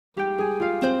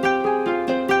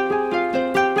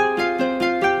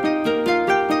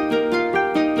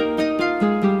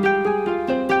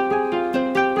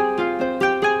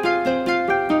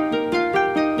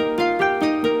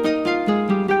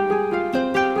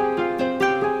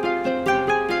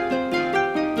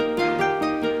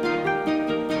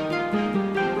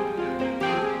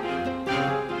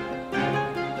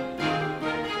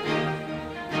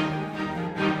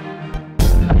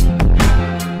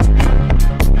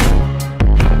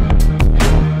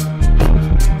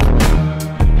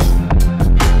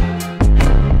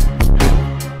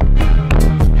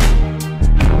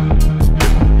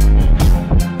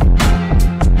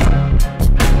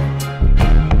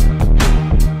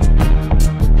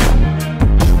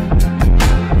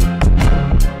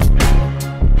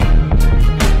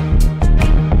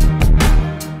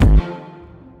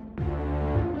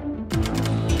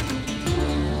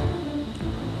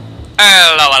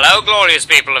Howdy's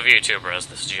people of YouTubers,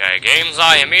 this is GI Games,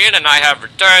 I am Ian, and I have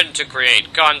returned to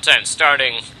create content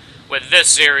starting with this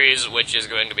series, which is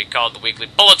going to be called the Weekly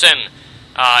Bulletin.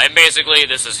 And basically,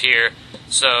 this is here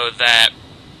so that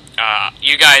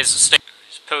you guys stay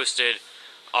posted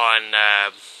on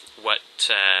what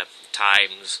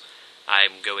times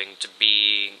I'm going to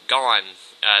be gone.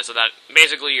 So that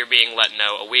basically you're being let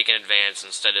know a week in advance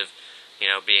instead of,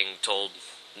 being told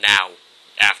now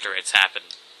after it's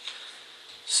happened.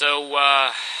 So,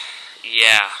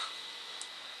 yeah.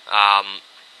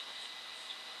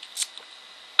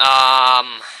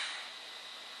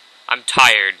 I'm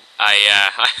tired.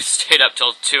 I stayed up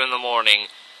till 2 in the morning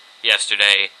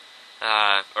yesterday,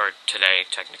 or today,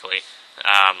 technically,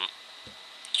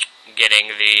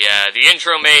 getting the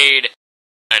intro made,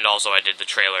 and also I did the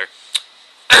trailer.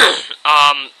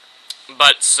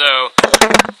 But so,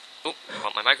 oop, I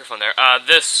want my microphone there.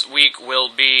 This week will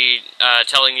be,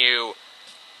 telling you,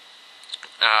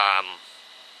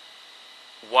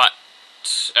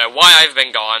 why I've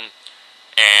been gone,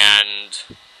 and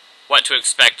what to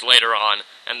expect later on,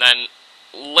 and then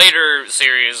later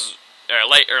series,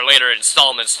 later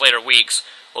installments, later weeks,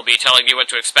 will be telling you what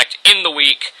to expect in the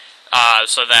week,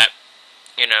 so that,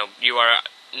 you are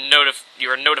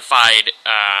notified,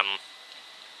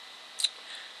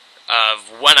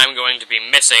 of when I'm going to be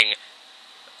missing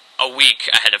a week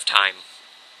ahead of time.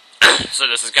 So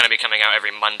this is going to be coming out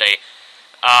every Monday.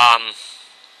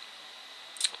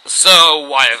 So,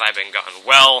 why have I been gone?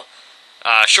 Well,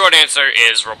 short answer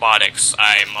is robotics.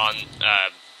 I'm on,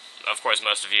 of course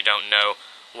most of you don't know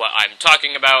what I'm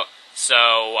talking about, so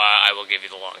I will give you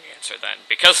the long answer then.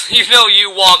 Because,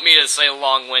 you want me to say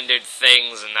long-winded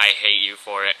things, and I hate you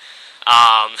for it.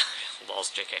 Lols,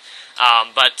 JK.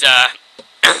 But,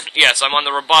 yes, I'm on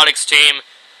the robotics team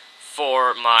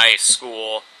for my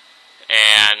school,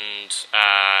 and,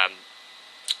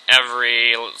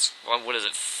 every, what is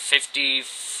it,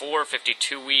 54,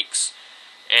 52 weeks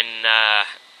in a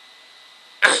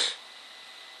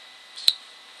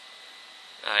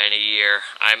year.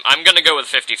 I'm gonna go with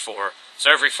 54. So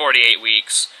every 48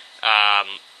 weeks,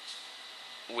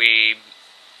 we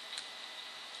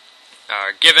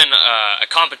are given a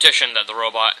competition that the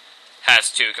robot has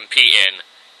to compete in.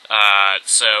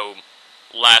 So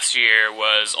last year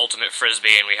was Ultimate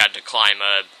Frisbee, and we had to climb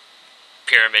a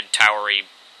pyramid towery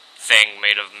thing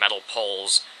made of metal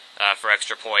poles for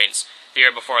extra points. The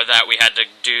year before that, we had to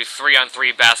do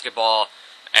 3-on-3 basketball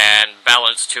and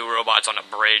balance 2 robots on a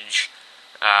bridge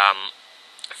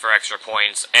for extra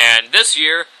points. And this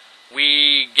year,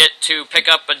 we get to pick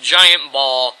up a giant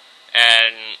ball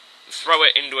and throw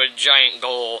it into a giant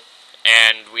goal,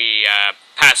 and we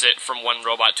pass it from one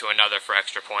robot to another for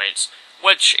extra points,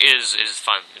 which is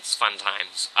fun. It's fun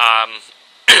times.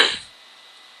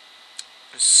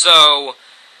 So,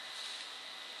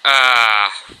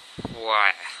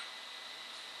 what?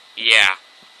 Yeah.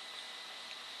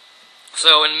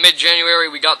 So in mid-January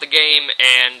we got the game,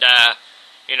 and,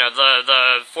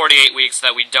 the 48 weeks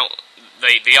that we don't,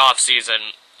 the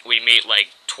off-season, we meet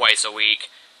like twice a week.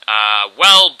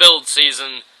 Build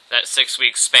season, that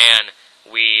 6-week span,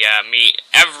 we meet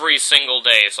every single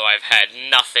day, so I've had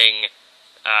nothing,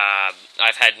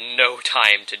 I've had no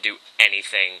time to do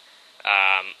anything.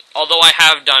 Although I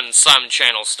have done some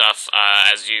channel stuff,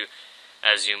 as you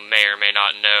may or may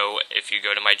not know, if you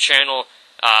go to my channel,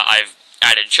 I've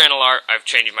added channel art, I've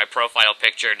changed my profile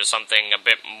picture to something a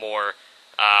bit more,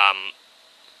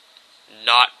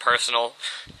 not personal,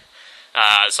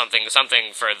 something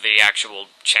for the actual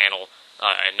channel,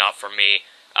 and not for me.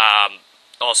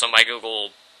 Also, my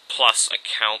Google Plus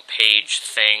account page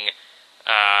thing,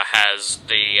 has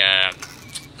the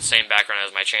same background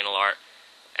as my channel art.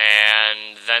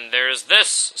 And then there's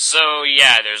this, so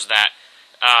yeah, there's that.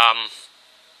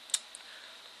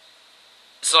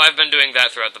 So I've been doing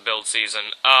that throughout the build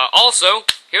season. Also,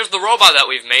 here's the robot that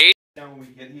we've made. When we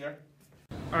get here.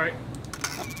 Alright.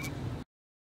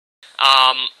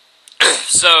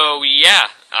 So yeah,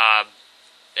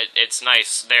 it's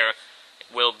nice. There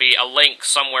will be a link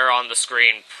somewhere on the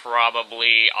screen,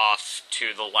 probably off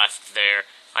to the left there.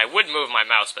 I would move my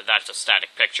mouse, but that's a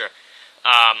static picture.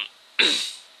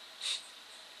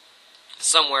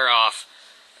 Somewhere off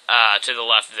to the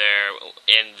left there,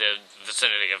 in the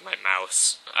vicinity of my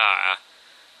mouse,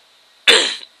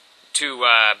 to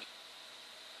a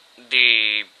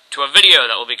video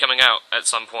that will be coming out at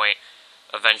some point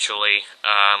eventually,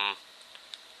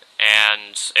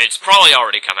 and it's probably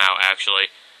already come out actually,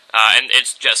 and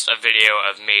it's just a video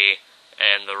of me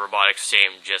and the robotics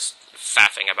team just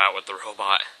faffing about with the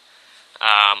robot.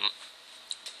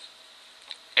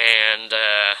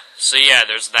 So yeah,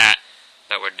 there's that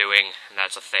we're doing, and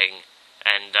that's a thing.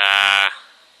 And,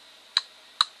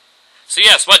 so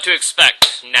yes, what to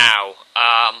expect now.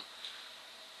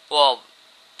 Well,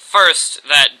 first,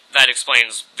 that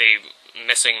explains the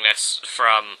missingness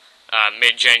from,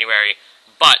 mid-January,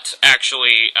 but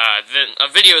actually, a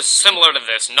video similar to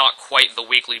this, not quite the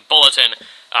weekly bulletin,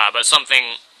 but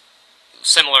something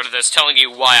similar to this, telling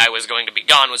you why I was going to be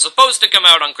gone, was supposed to come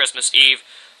out on Christmas Eve,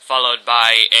 followed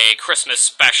by a Christmas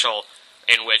special,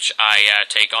 in which I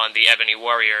take on the Ebony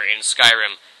Warrior in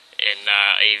Skyrim, in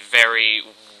a very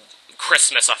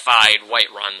Christmasified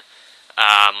Whiterun.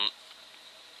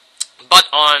 But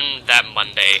on that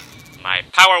Monday, my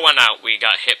power went out. We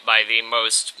got hit by the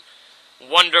most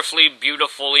wonderfully,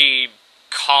 beautifully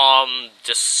calm,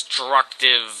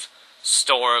 destructive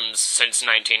storms since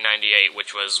 1998,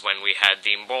 which was when we had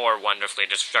the more wonderfully,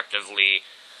 destructively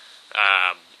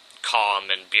calm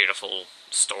and beautiful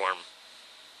storm.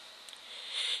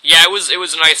 Yeah, it was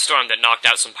a nice storm that knocked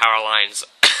out some power lines.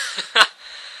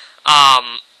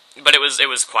 But it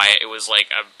was quiet. It was like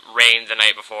a rain the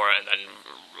night before, and then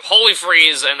holy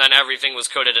freeze, and then everything was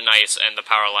coated in ice, and the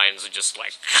power lines would just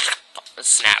like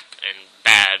snap, and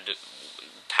bad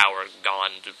power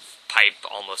gone, pipe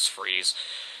almost freeze,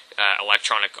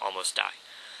 electronic almost die.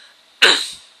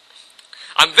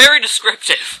 I'm very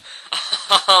descriptive.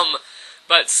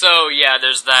 But so yeah,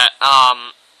 there's that.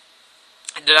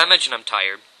 Did I mention I'm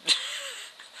tired?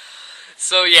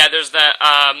 So yeah, there's that.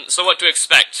 So what to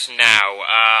expect now?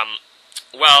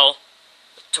 Well,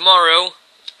 tomorrow,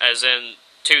 as in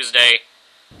Tuesday,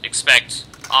 expect,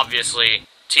 obviously,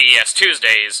 TES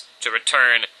Tuesdays to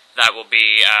return. That will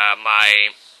be, I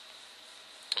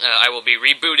will be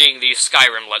rebooting the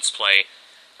Skyrim Let's Play,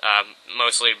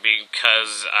 mostly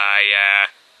because I,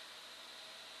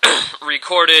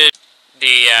 recorded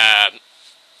the,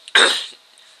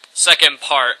 second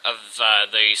part of,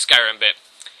 the Skyrim bit,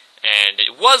 and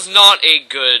it was not a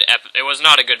good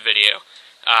video.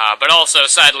 But also,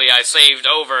 sadly, I saved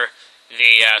over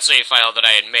the save file that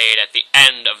I had made at the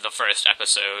end of the first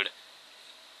episode.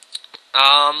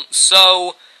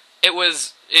 So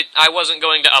I wasn't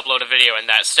going to upload a video in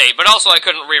that state, but also I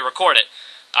couldn't re-record it.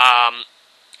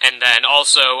 And then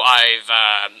also I've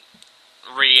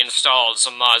reinstalled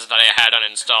some mods that I had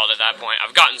uninstalled at that point.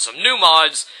 I've gotten some new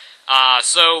mods,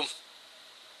 so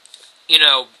you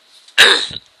know.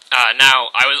 Now,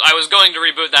 I was going to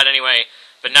reboot that anyway,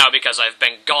 but now because I've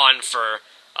been gone for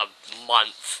a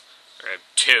month, or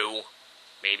 2,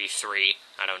 maybe 3,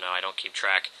 I don't know, I don't keep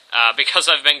track, because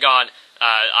I've been gone,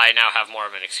 I now have more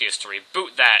of an excuse to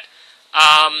reboot that.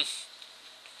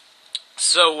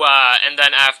 And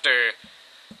then after,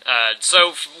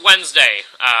 so Wednesday,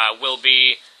 will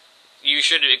be, you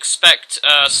should expect,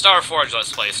 Starforge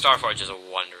Let's Play. Starforge is a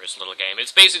wondrous little game.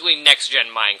 It's basically next-gen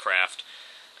Minecraft.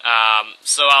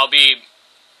 So I'll be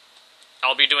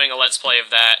doing a Let's Play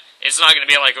of that. It's not going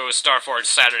to be like it was Starforge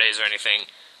Saturdays or anything.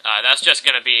 That's just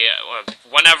going to be,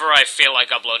 whenever I feel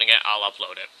like uploading it, I'll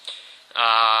upload it.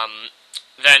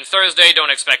 Then Thursday, don't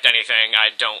expect anything.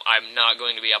 I'm not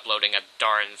going to be uploading a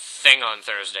darn thing on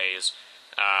Thursdays.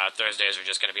 Thursdays are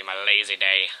just going to be my lazy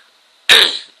day.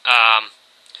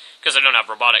 Because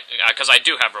I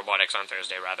do have robotics on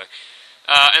Thursday, rather.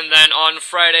 And then on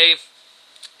Friday,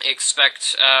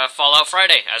 expect Fallout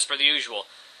Friday, as per the usual.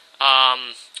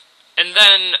 And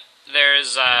then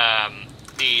there's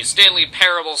the Stanley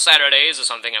Parable Saturdays is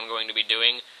something I'm going to be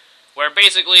doing, where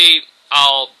basically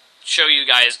I'll show you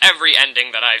guys every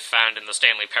ending that I've found in the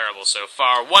Stanley Parable so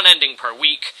far, one ending per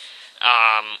week.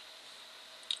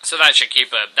 So that should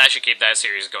keep that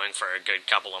series going for a good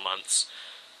couple of months.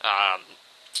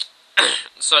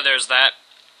 So there's that.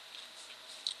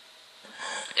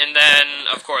 And then,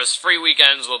 of course, free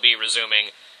weekends will be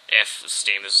resuming, if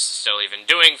Steam is still even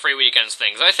doing free weekends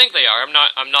things. I think they are.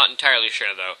 I'm not entirely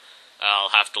sure, though. I'll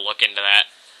have to look into that.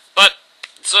 But,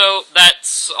 so,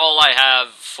 that's all I have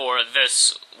for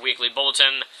this weekly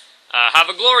bulletin. Have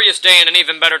a glorious day and an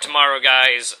even better tomorrow,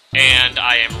 guys. And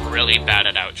I am really bad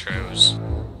at outros.